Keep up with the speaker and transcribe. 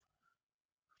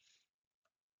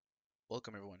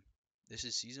Welcome everyone. This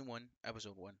is season 1,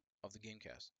 episode 1 of the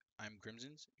Gamecast. I'm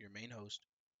Krimzns, your main host.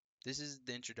 This is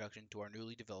the introduction to our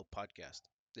newly developed podcast.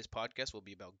 This podcast will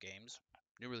be about games,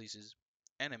 new releases,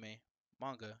 anime,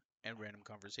 manga, and random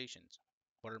conversations.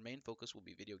 But our main focus will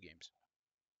be video games.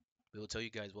 We will tell you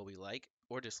guys what we like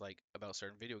or dislike about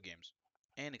certain video games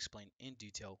and explain in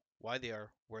detail why they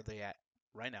are where they at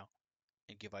right now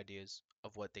and give ideas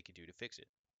of what they can do to fix it.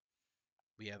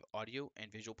 We have audio and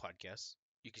visual podcasts.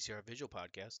 You can see our visual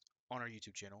podcast on our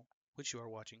YouTube channel, which you are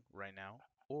watching right now,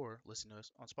 or listen to us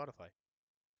on Spotify.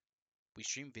 We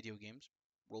stream video games,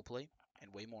 roleplay,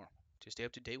 and way more. To stay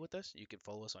up to date with us, you can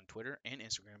follow us on Twitter and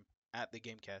Instagram at the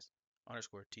Gamecast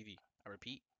underscore TV. I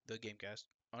repeat, the Gamecast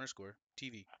underscore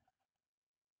TV.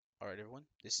 Alright, everyone,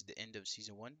 this is the end of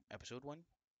season 1, episode 1.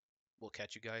 We'll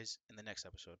catch you guys in the next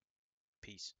episode.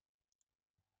 Peace.